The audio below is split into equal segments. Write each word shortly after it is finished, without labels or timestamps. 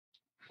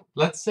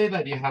Let's say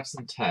that you have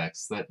some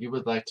text that you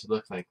would like to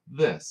look like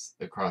this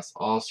across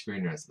all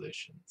screen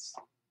resolutions.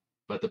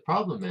 But the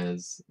problem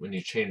is, when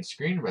you change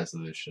screen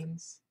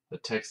resolutions, the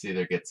text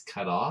either gets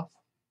cut off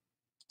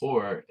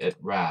or it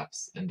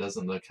wraps and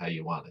doesn't look how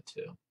you want it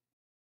to.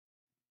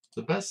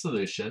 The best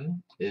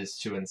solution is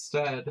to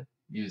instead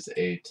use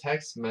a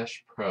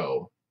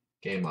TextMeshPro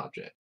game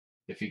object.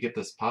 If you get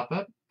this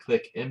pop-up,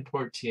 click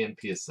Import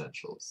TMP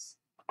Essentials.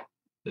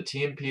 The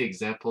TMP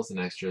examples and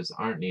extras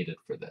aren't needed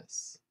for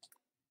this.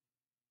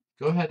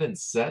 Go ahead and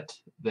set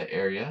the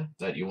area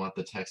that you want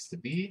the text to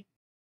be,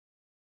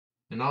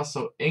 and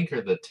also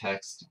anchor the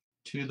text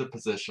to the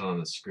position on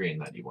the screen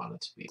that you want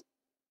it to be.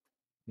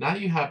 Now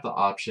you have the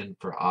option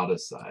for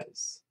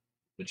AutoSize,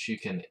 which you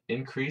can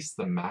increase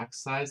the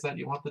max size that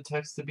you want the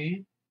text to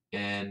be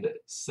and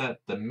set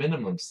the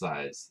minimum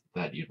size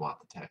that you'd want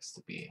the text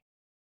to be.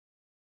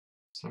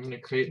 So I'm going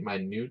to create my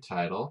new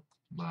title,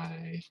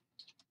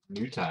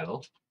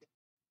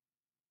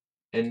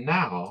 and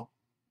now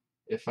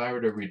if I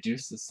were to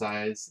reduce the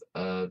size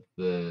of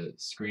the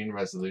screen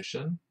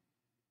resolution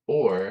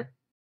or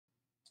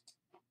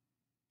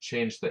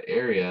change the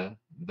area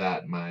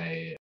that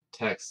my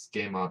text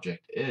game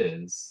object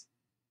is,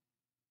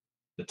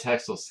 the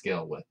text will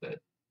scale with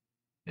it.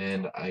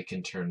 And I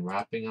can turn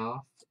wrapping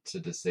off to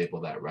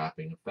disable that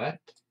wrapping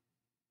effect.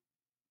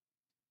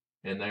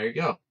 And there you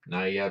go.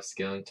 Now you have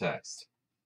scaling text.